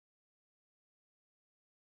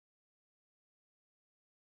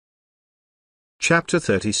Chapter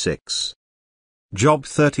 36. Job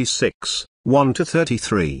 36,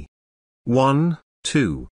 1-33. 1,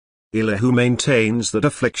 2. Elihu maintains that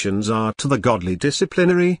afflictions are to the godly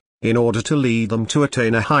disciplinary, in order to lead them to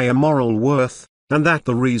attain a higher moral worth, and that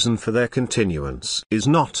the reason for their continuance is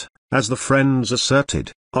not, as the friends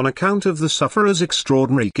asserted, on account of the sufferer's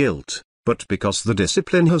extraordinary guilt, but because the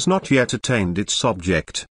discipline has not yet attained its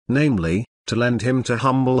object, namely, to lend him to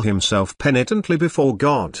humble himself penitently before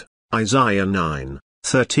God. Isaiah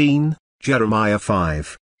 9:13, Jeremiah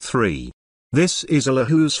 5:3. This is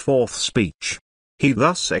Elihu's fourth speech. He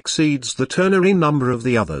thus exceeds the ternary number of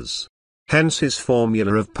the others. Hence his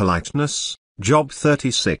formula of politeness, Job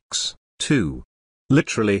 36:2.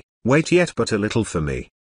 Literally, wait yet but a little for me.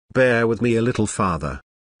 Bear with me a little farther.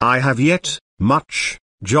 I have yet much,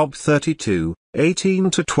 Job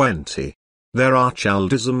 32:18-20. There are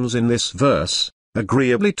Chaldisms in this verse,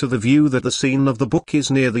 agreeably to the view that the scene of the book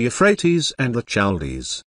is near the Euphrates and the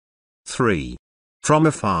Chaldees. 3. From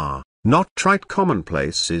afar, not trite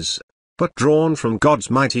commonplaces, but drawn from God's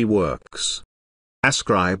mighty works.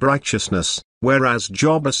 Ascribe righteousness, whereas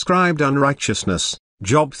Job ascribed unrighteousness,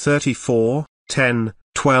 Job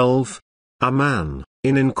 34:10-12. A man,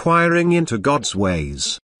 in inquiring into God's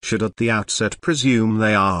ways, should at the outset presume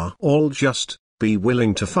they are all just, be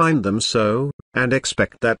willing to find them so, and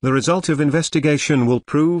expect that the result of investigation will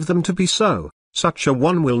prove them to be so. Such a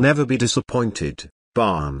one will never be disappointed.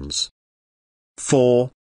 Barnes. 4.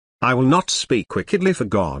 I will not speak wickedly for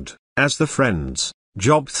God, as the friends,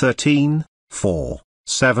 Job 13:4,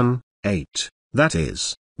 7, 8, that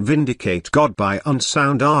is, vindicate God by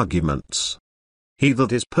unsound arguments. He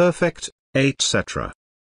that is perfect, etc.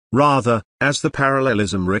 Rather, as the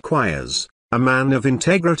parallelism requires, a man of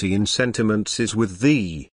integrity in sentiments is with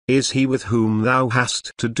thee, is he with whom thou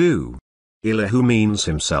hast to do. Elihu means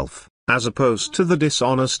himself, as opposed to the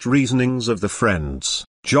dishonest reasonings of the friends,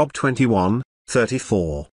 Job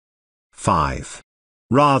 21:34. 5.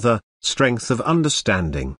 Rather, strength of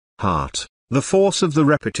understanding, heart, the force of the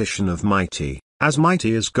repetition of mighty as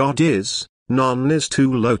God is, none is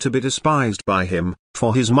too low to be despised by him,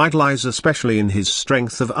 for his might lies especially in his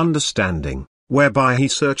strength of understanding, whereby he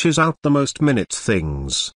searches out the most minute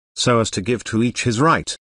things, so as to give to each his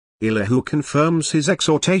right. Elihu confirms his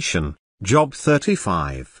exhortation, Job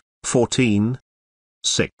 35:14.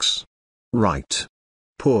 6. Right.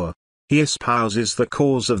 Poor. He espouses the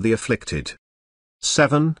cause of the afflicted.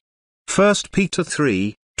 7. 1 Peter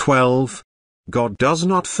 3:12. God does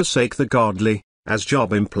not forsake the godly, as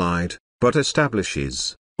Job implied, but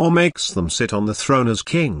establishes, or makes them sit on the throne as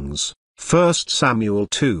kings. 1 Samuel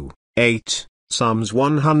 2:8, Psalms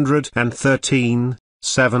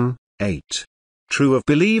 113:7-8. True of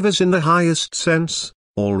believers in the highest sense,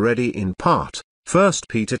 already in part, 1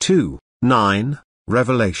 Peter 2:9,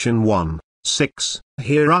 Revelation 1:6,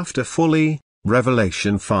 hereafter fully,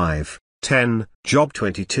 Revelation 5:10, Job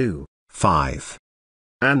 22:5.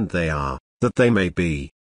 And they are, that they may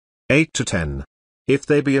be. 8-10. If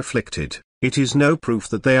they be afflicted, it is no proof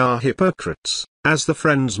that they are hypocrites, as the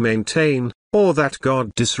friends maintain, or that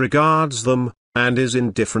God disregards them, and is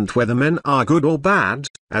indifferent whether men are good or bad,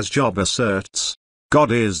 as Job asserts. God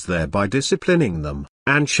is thereby disciplining them,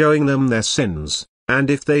 and showing them their sins, and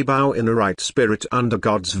if they bow in a right spirit under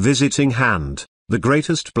God's visiting hand, the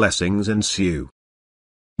greatest blessings ensue.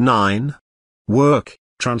 9. Work,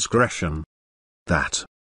 transgression. That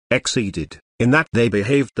exceeded, in that they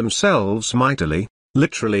behaved themselves mightily,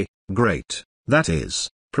 literally, great, that is,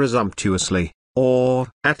 presumptuously, or,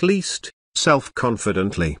 at least,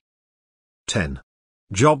 self-confidently. 10.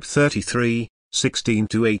 Job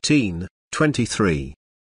 33:16-18, 23.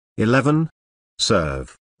 11.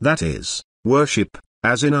 Serve, that is, worship,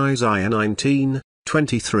 as in Isaiah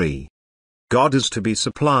 19:23. God is to be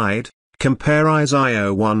supplied, compare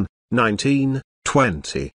Isaiah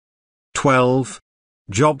 1:19-20. 12.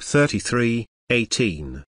 Job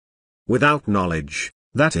 33:18. Without knowledge,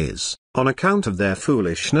 that is, on account of their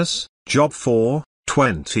foolishness, Job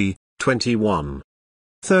 4:20-21.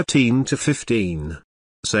 13-15.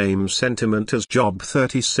 Same sentiment as Job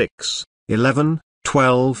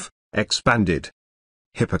 36:11-12, expanded.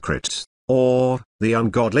 Hypocrites, or, the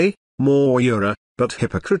ungodly, moira, but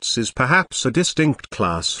hypocrites is perhaps a distinct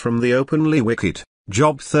class from the openly wicked,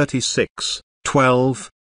 Job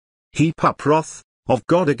 36:12. Heap up wrath of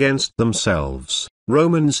God against themselves,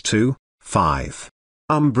 Romans 2:5.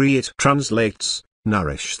 It translates,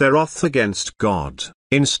 nourish their wrath against God,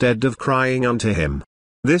 instead of crying unto him.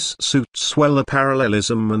 This suits well the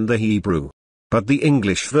parallelism and the Hebrew. But the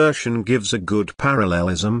English version gives a good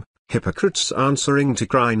parallelism, hypocrites answering to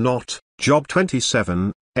cry not, Job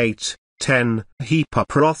 27:8, 10. Heap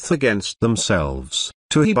up wrath against themselves,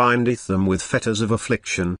 till he bindeth them with fetters of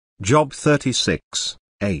affliction. Job 36,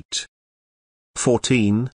 8.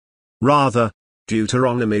 14. Rather,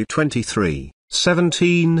 Deuteronomy 23,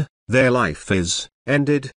 17, their life is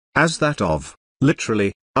ended, as that of,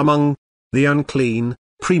 literally, among, the unclean,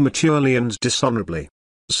 prematurely and dishonorably.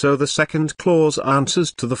 So the second clause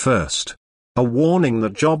answers to the first. A warning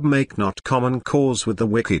that Job make not common cause with the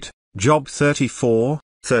wicked. Job 34,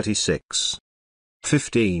 36.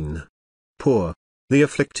 15. Poor, the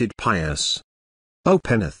afflicted pious.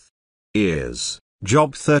 Openeth ears.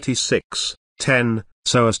 Job 36, 10,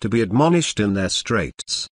 so as to be admonished in their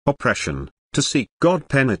straits, oppression, to seek God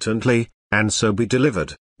penitently, and so be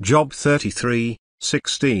delivered. Job 33,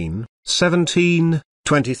 16, 17,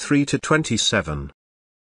 23-27.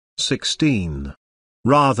 16.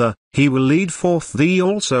 Rather, he will lead forth thee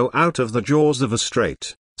also out of the jaws of a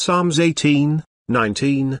strait. Psalms 18,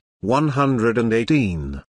 19,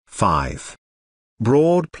 118, 5.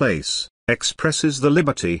 Broad place, expresses the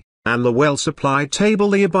liberty, and the well-supplied table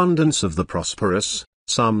the abundance of the prosperous.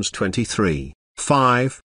 Psalms 23,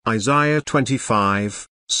 5, Isaiah 25,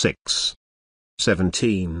 6.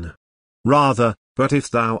 17. Rather, but if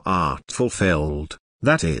thou art fulfilled,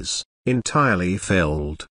 that is, entirely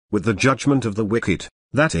filled, with the judgment of the wicked,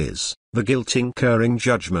 that is, the guilt-incurring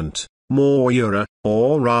judgment, Moira,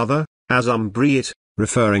 or rather, as umbriet,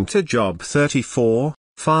 referring to Job 34,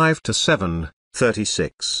 5-7,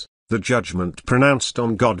 36, the judgment pronounced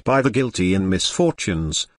on God by the guilty in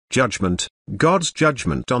misfortunes, judgment, God's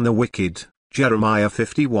judgment on the wicked, Jeremiah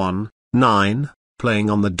 51, 9, playing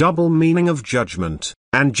on the double meaning of judgment,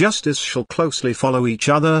 and justice shall closely follow each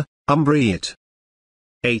other, umbriet.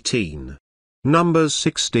 18. Numbers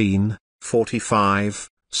 16, 45,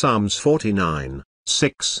 Psalms 49,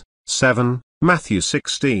 6, 7, Matthew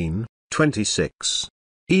 16, 26.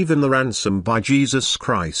 Even the ransom by Jesus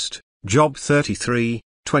Christ, Job 33,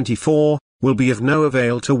 24, will be of no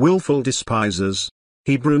avail to willful despisers.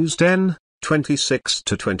 Hebrews 10,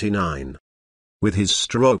 26-29. With his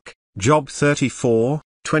stroke, Job 34,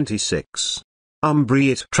 26.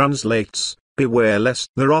 Umbriet translates, beware lest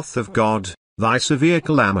the wrath of God, thy severe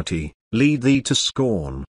calamity, lead thee to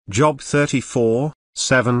scorn. Job 34,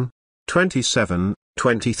 7, 27,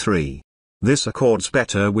 23. This accords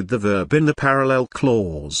better with the verb in the parallel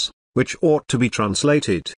clause, which ought to be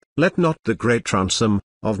translated, let not the great ransom,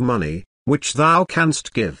 of money, which thou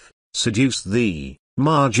canst give, seduce thee,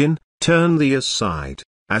 margin, turn thee aside,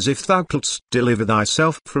 as if thou couldst deliver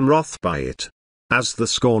thyself from wrath by it. As the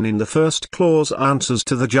scorn in the first clause answers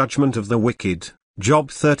to the judgment of the wicked,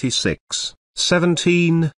 Job 36,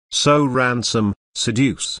 17, so ransom,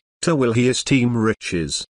 seduce, to will he esteem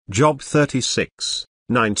riches, Job 36,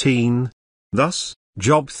 19. Thus,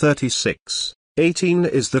 Job 36, 18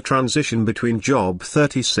 is the transition between Job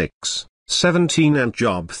 36, 17 and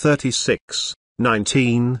Job 36,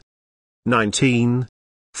 19. 19.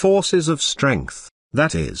 Forces of strength,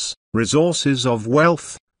 that is, resources of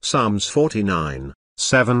wealth, Psalms 49,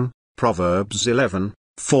 7, Proverbs 11,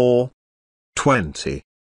 4. 20.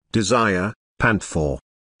 Desire, pant for.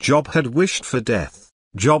 Job had wished for death,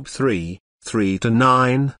 Job 3,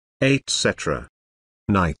 3-9, etc.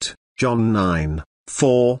 Night, John 9,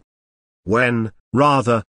 4. When,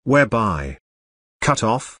 rather, whereby. Cut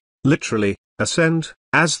off, literally, ascend,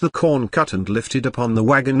 as the corn cut and lifted upon the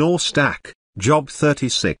wagon or stack, Job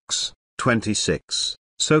 36, 26,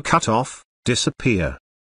 so cut off, disappear.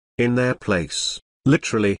 In their place,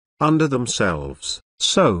 literally, under themselves,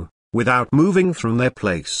 so, without moving from their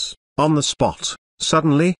place, on the spot,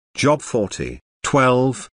 suddenly, Job 40,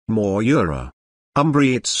 12, Moira.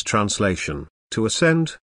 Umbriet's translation, to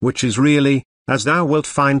ascend, which is really, as thou wilt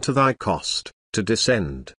find to thy cost, to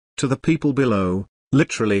descend, to the people below,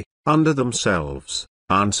 literally, under themselves,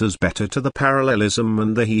 answers better to the parallelism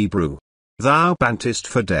and the Hebrew. Thou pantest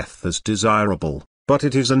for death as desirable, but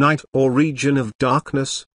it is a night or region of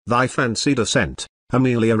darkness, thy fancied ascent,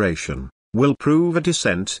 amelioration, will prove a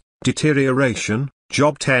descent, deterioration,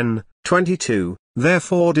 Job 10, 22,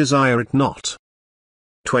 therefore desire it not.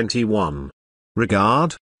 21.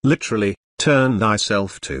 Regard, literally, turn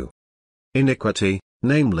thyself to. Iniquity,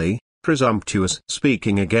 namely, presumptuous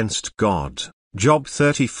speaking against God, Job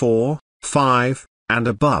 34, 5, and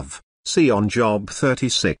above, see on Job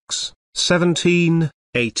 36, 17,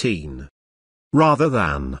 18. Rather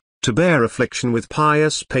than, to bear affliction with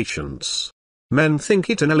pious patience. Men think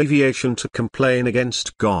it an alleviation to complain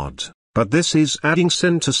against God, but this is adding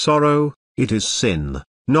sin to sorrow, it is sin,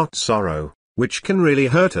 not sorrow, which can really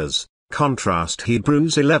hurt us, contrast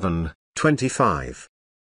Hebrews 11, 25.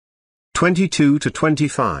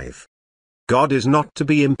 22-25. God is not to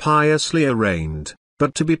be impiously arraigned,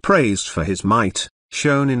 but to be praised for his might,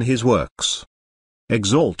 shown in his works.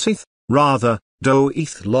 Exalteth, rather,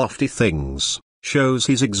 doeth lofty things, shows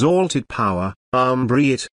his exalted power,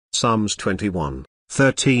 umbrieth, Psalms 21,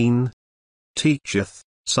 13. Teacheth,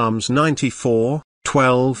 Psalms 94,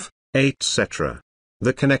 12, etc.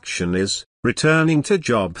 The connection is, returning to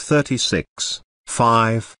Job 36,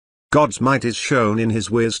 5. God's might is shown in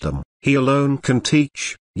his wisdom, he alone can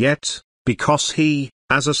teach, yet, because he,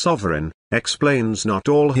 as a sovereign, explains not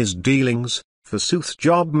all his dealings, forsooth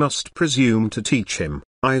Job must presume to teach him,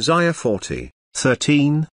 Isaiah 40,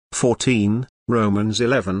 13, 14, Romans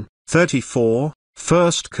 11, 34,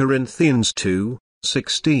 1 Corinthians 2,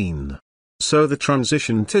 16. So the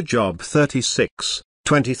transition to Job 36,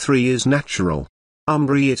 23 is natural.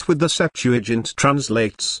 Umbriet with the Septuagint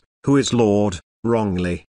translates, who is Lord,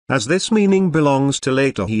 wrongly, as this meaning belongs to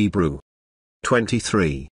later Hebrew.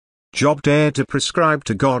 23. Job dared to prescribe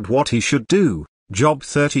to God what he should do, Job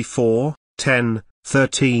 34, 10,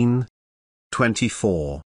 13.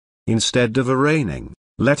 24. Instead of arraigning,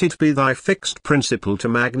 let it be thy fixed principle to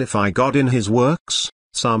magnify God in his works,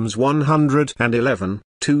 Psalms 111,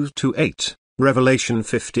 2-8, Revelation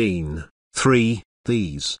 15, 3,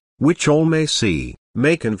 these, which all may see,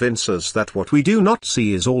 may convince us that what we do not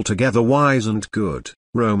see is altogether wise and good,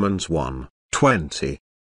 Romans 1, 20.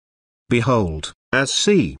 Behold, as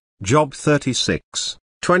see, Job 36,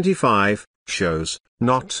 25, shows,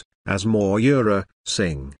 not, as Moira,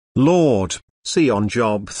 sing, Lord, see on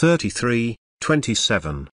Job 33,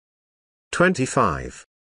 27. 25.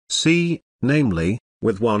 See, namely,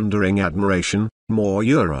 with wondering admiration,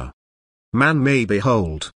 Moira. Man may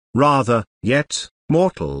behold, rather, yet,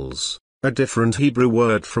 mortals, a different Hebrew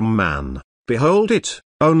word from man, behold it,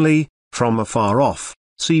 only, from afar off,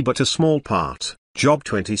 see but a small part, Job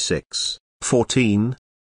 26, 14.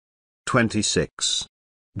 26.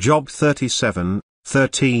 Job 37,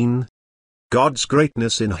 13. God's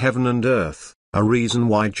greatness in heaven and earth, a reason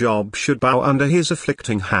why Job should bow under his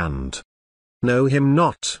afflicting hand. Know him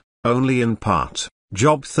not, only in part,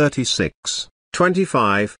 Job 36,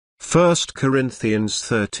 25, 1 Corinthians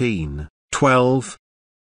 13, 12.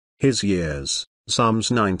 His years,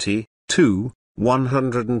 Psalms 90, 2,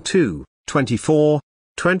 102, 24,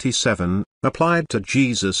 27, applied to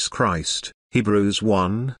Jesus Christ, Hebrews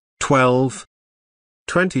 1, 12.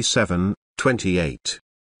 27, 28.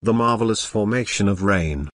 The marvelous formation of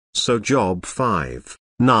rain, so Job 5,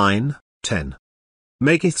 9, 10.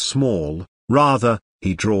 Maketh small, rather,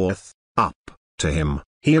 he draweth, up, to him,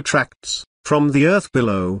 he attracts, from the earth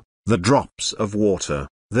below, the drops of water,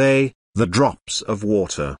 they, the drops of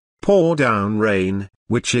water, pour down rain,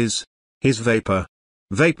 which is, his vapor.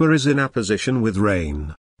 Vapor is in apposition with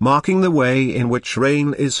rain, marking the way in which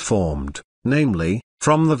rain is formed, namely,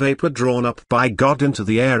 from the vapor drawn up by God into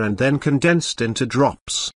the air and then condensed into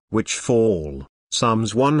drops, which fall,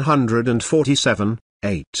 Psalms 147,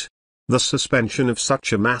 8. The suspension of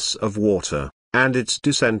such a mass of water, and its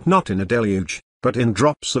descent not in a deluge, but in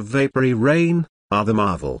drops of vapory rain, are the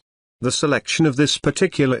marvel. The selection of this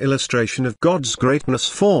particular illustration of God's greatness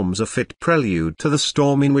forms a fit prelude to the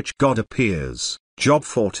storm in which God appears, Job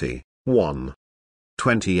 40, 1.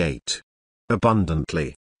 28.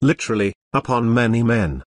 Abundantly, literally, upon many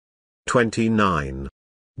men. 29.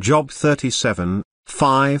 Job 37,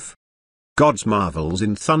 5. God's marvels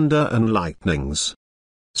in thunder and lightnings,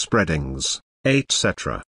 spreadings,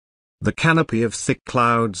 etc. The canopy of thick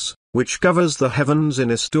clouds, which covers the heavens in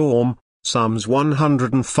a storm, Psalms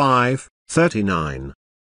 105, 39.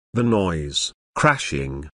 The noise,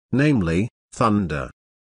 crashing, namely, thunder.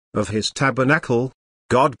 Of his tabernacle,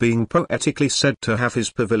 God being poetically said to have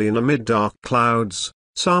his pavilion amid dark clouds,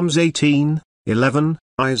 Psalms 18, 11,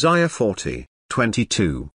 Isaiah 40,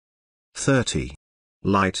 22. 30.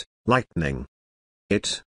 Light, lightning.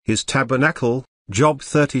 It, his tabernacle, Job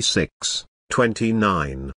 36,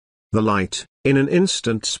 29. The light, in an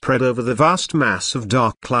instant spread over the vast mass of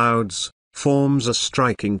dark clouds, forms a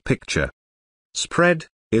striking picture. Spread,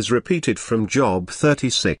 is repeated from Job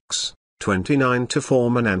 36, 29 to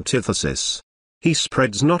form an antithesis. He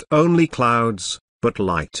spreads not only clouds, but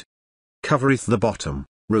light. Covereth the bottom,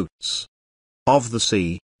 roots of the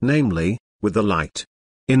sea, namely, with the light.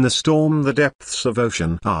 In the storm the depths of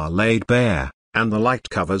ocean are laid bare, and the light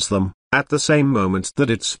covers them, at the same moment that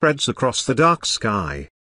it spreads across the dark sky.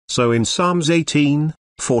 So in Psalms 18,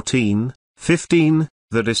 14, 15,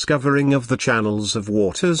 the discovering of the channels of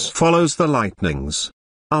waters follows the lightnings.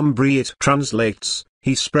 Umbriet translates,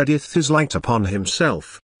 he spreadeth his light upon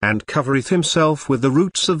himself, and covereth himself with the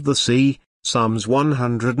roots of the sea, Psalms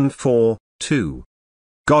 104, 2.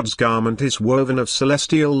 God's garment is woven of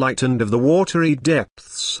celestial light and of the watery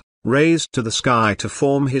depths, raised to the sky to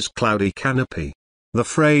form his cloudy canopy. The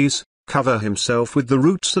phrase, cover himself with the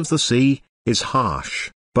roots of the sea, is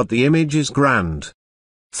harsh, but the image is grand.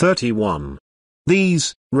 31.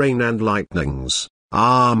 These, rain and lightnings,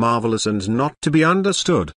 are marvelous and not to be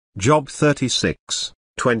understood, Job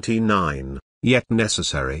 36:29, yet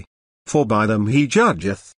necessary. For by them he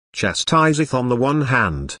judgeth, chastiseth on the one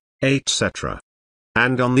hand, etc.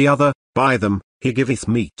 And on the other, by them, he giveth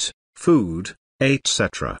meat, food,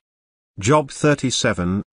 etc. Job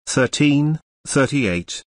 37:13,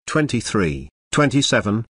 38, 23,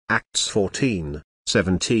 27, Acts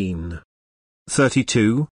 14:17.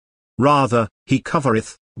 32. Rather, he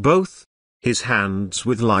covereth, both, his hands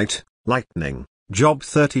with lightning, Job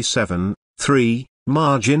 37:3,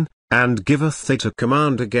 margin, and giveth it a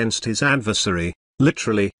command against his adversary,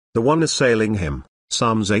 literally, the one assailing him,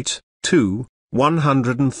 Psalms 8:2,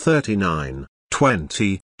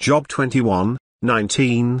 139:20, Job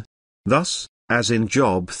 21:19. Thus, as in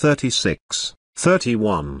Job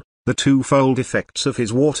 36:31, the twofold effects of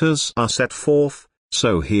his waters are set forth,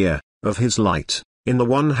 so here, of his light, in the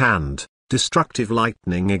one hand, destructive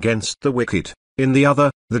lightning against the wicked, in the other,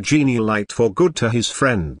 the genial light for good to his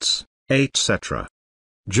friends, etc.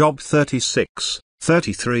 Job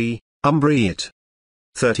 36:33, umbriet.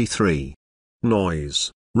 33.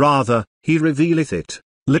 Noise, rather, he revealeth it,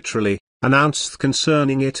 literally, announced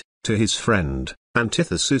concerning it, to his friend,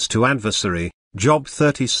 antithesis to adversary, Job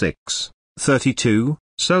 36:32,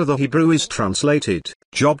 so the Hebrew is translated,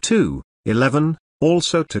 Job 2:11,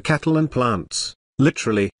 also to cattle and plants,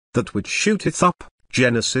 literally, that which shooteth up,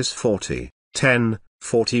 Genesis 40:10,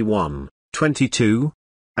 41:22,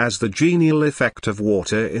 as the genial effect of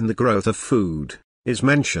water in the growth of food, is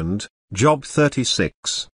mentioned, Job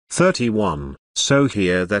 36:31, so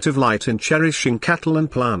here that of light in cherishing cattle and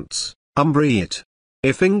plants, umbriet.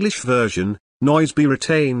 If English version, noise be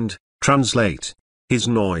retained, translate, his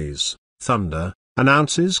noise, thunder,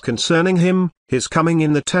 announces concerning him, his coming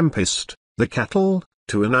in the tempest, the cattle,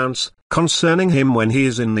 to announce, concerning him when he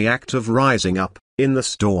is in the act of rising up, in the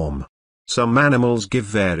storm. Some animals give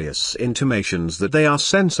various intimations that they are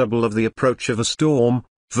sensible of the approach of a storm,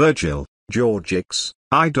 Virgil, Georgics,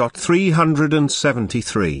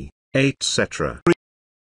 I.373, etc.